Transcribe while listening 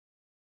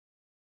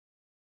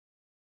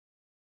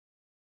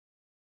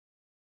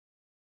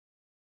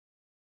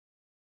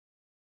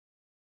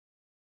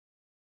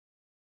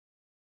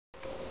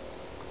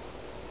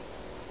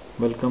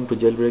Welcome to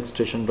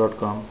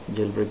jailbreakstation.com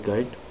jailbreak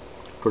guide.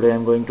 Today I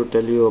am going to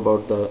tell you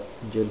about the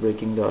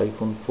jailbreaking the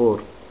iPhone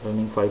 4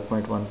 running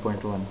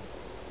 5.1.1.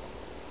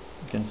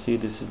 You can see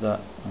this is the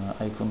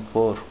iPhone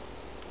 4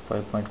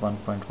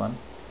 5.1.1.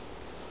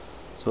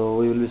 So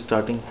we will be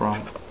starting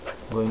from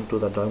going to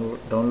the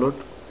download.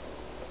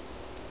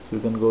 So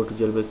you can go to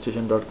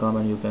jailbreakstation.com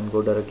and you can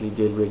go directly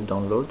jailbreak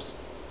downloads.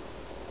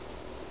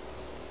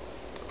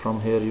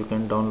 From here you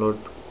can download,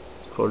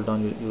 scroll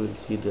down, you will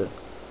see the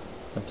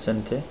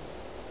Absinthe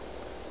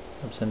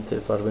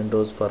for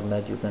Windows, for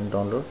Mac you can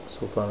download.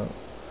 So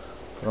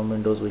from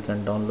Windows we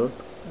can download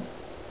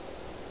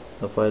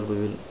the file.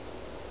 We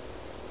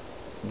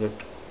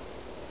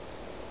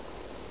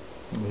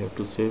have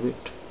to save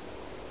it,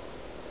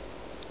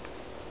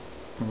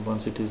 and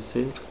once it is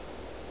saved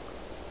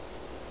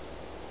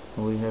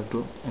we have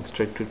to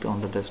extract it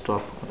on the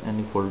desktop or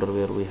any folder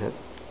where we have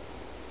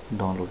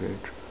downloaded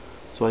it.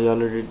 So I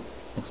already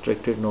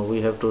extracted. Now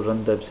we have to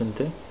run the Absinthe.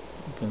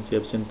 You can see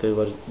Absinthe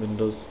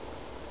Windows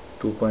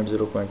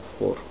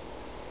 2.0.4.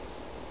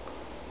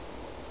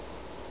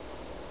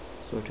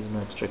 So it is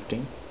now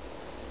extracting.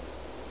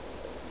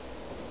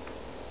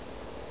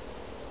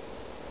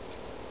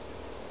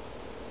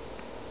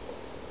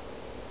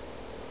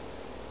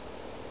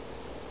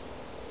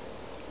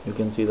 You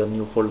can see the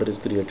new folder is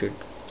created,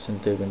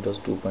 Absinthe Windows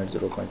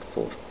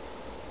 2.0.4.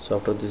 So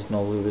after this,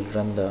 now we will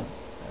run the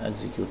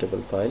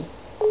executable file,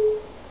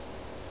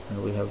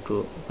 and we have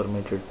to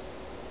permit it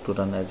to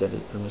run as an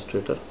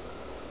administrator.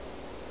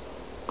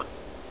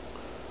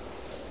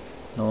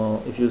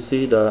 Now if you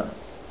see the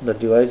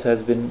device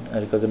has been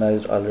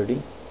recognized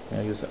already.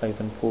 I use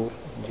iPhone 4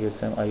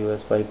 GSM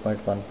iOS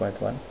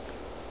 5.1.1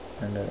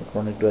 and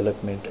chronic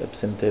development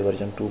Absinthe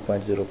version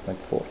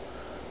 2.0.4.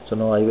 so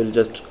now I will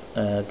just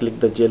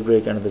click the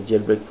jailbreak and the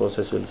jailbreak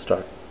process will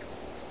start.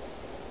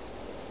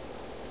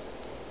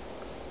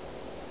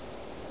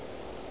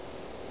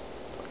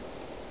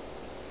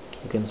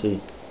 You can see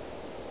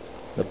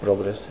the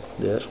progress is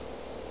there.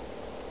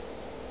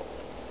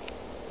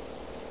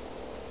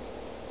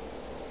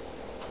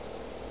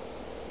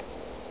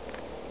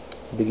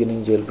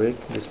 Beginning jailbreak.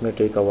 This may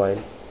take a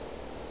while.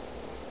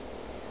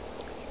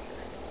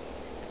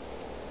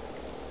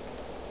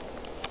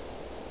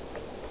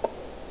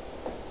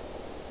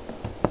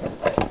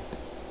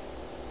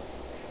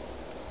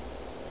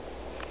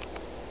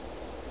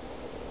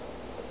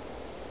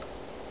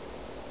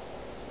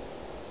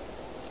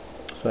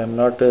 So I am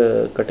not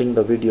cutting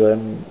the video. I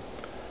am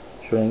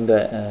showing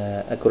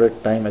the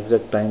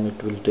exact time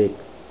it will take.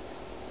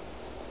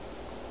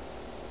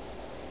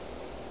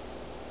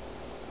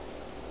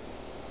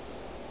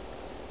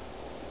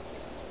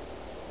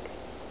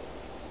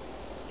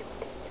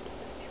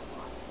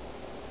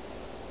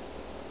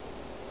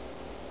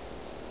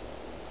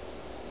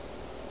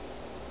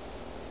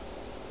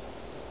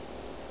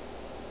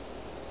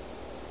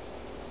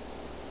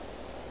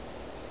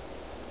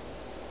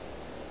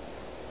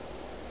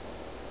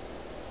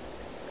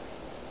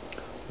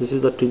 This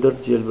is the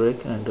tethered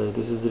jailbreak, and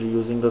this is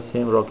using the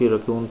same Rocky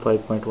Raccoon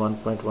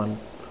 5.1.1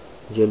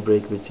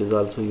 jailbreak, which is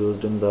also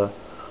used in the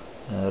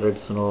Red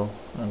Snow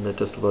and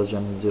latest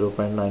version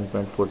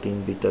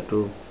 0.9.14 beta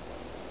 2.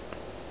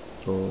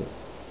 So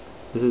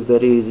this is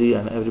very easy,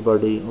 and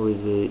everybody who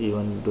is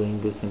even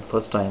doing this in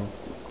first time,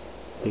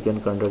 we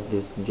can conduct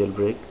this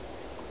jailbreak,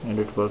 and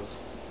it works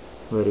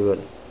very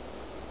well.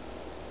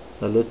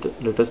 The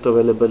latest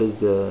available is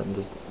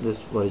this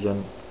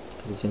version,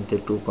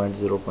 Absinthe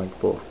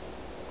 2.0.4.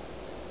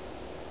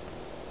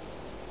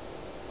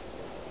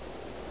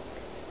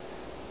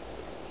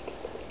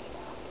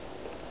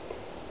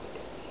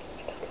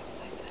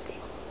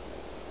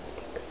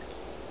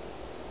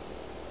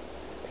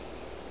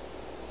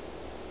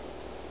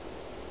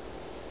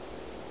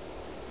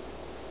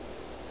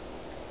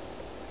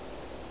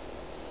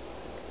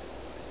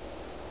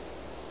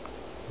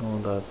 Now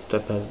the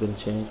step has been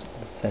changed,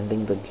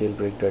 sending the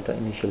jailbreak data,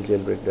 initial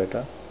jailbreak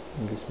data.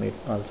 This may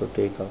also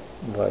take a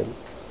while.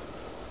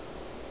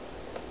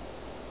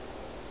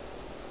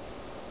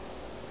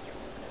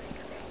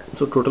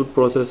 So total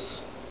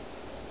process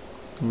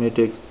may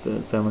take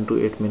 7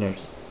 to 8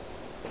 minutes.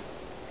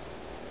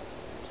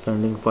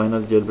 Sending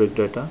final jailbreak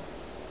data.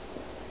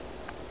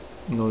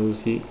 Now you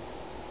see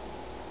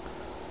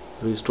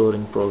restore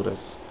in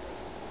progress.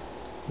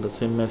 The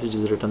same message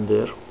is written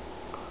there.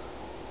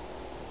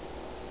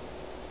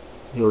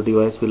 Your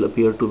device will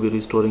appear to be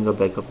restoring a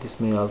backup. This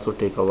may also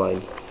take a while.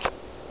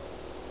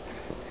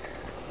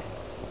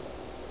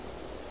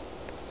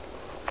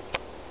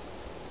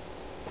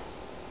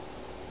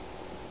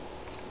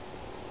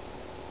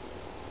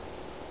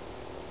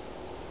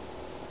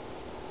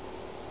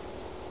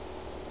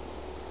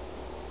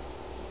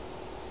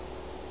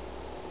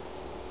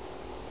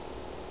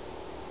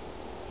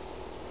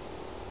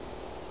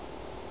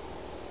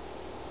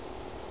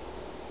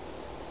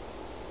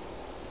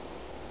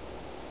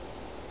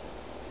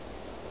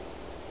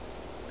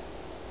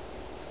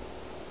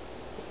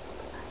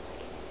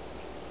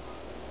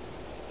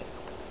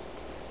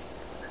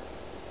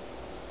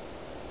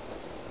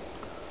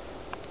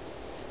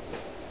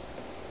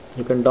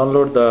 You can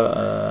download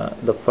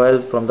the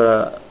files from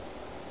the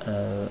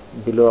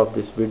below of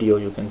this video.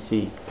 You can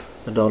see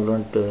the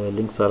download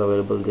links are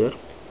available there,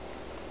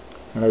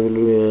 and I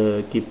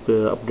will keep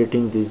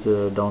updating these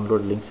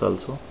download links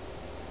also.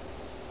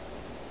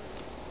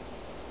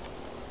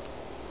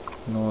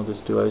 Now this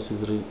device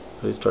is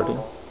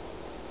restarting,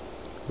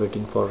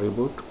 waiting for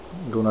reboot.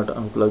 Do not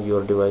unplug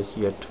your device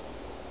yet.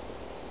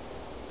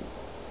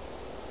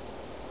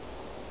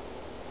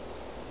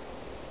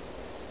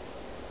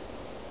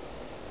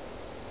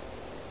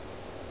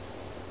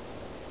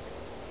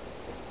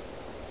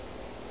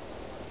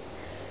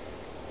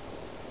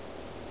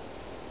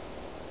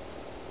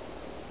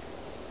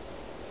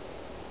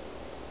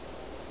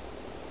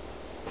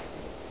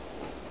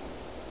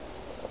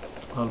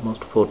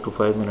 Almost 4 to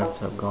 5 minutes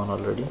have gone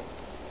already.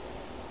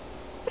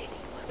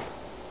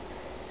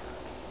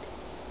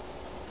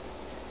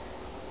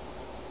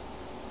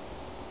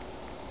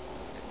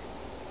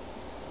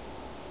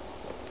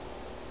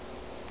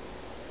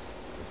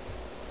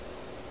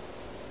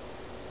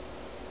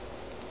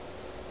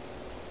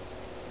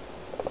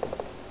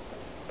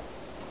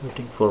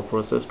 Waiting for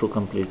process to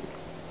complete.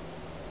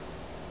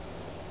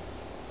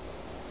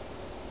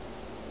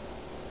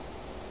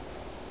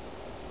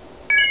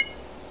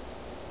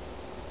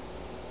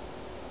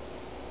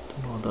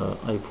 Now the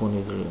iPhone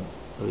is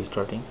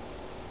restarting.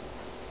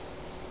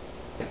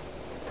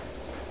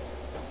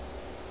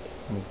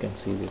 You can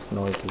see this.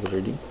 Now it is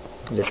ready.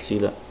 Let's see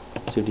the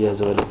CD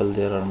is available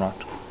there or not.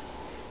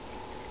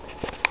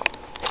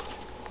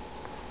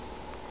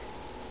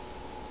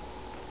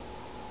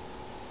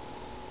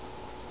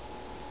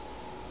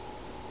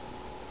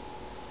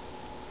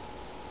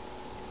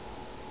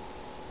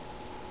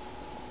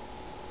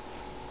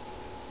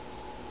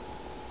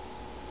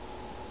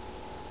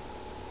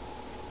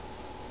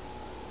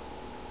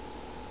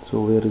 So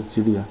where is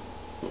CD?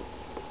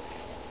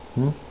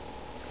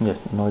 Yes,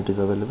 now it is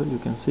available. You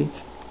can see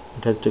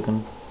it has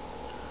taken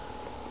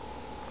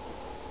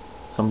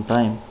some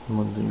time.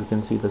 You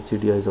can see the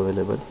CD is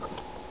available.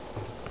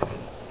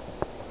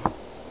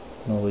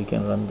 Now we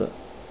can run the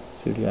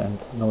CD, and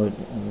now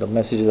the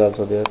message is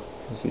also there.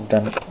 You see,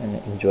 done and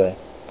enjoy.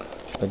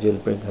 The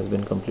jailbreak has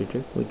been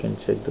completed. We can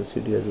check the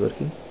CD is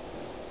working.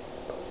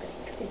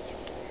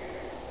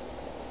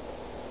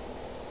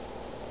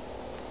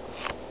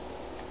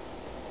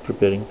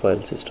 Preparing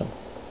file system.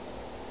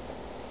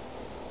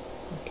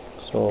 Okay.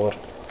 So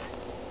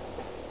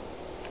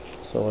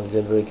our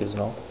jailbreak is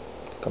now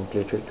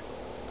completed.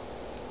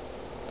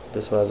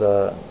 This was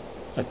a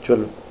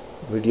actual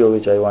video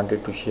which I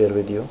wanted to share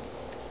with you.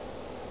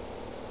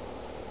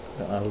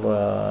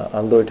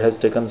 Although it has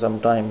taken some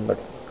time, but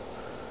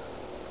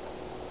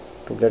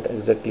to get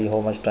exactly how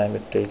much time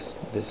it takes,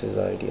 this is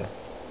the idea.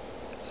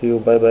 See you,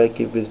 bye bye.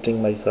 Keep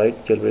visiting my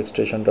site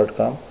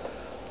jailbreakstation.com.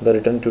 The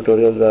written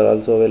tutorials are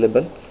also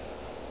available.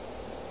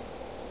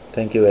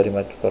 Thank you very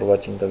much for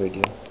watching the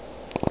video.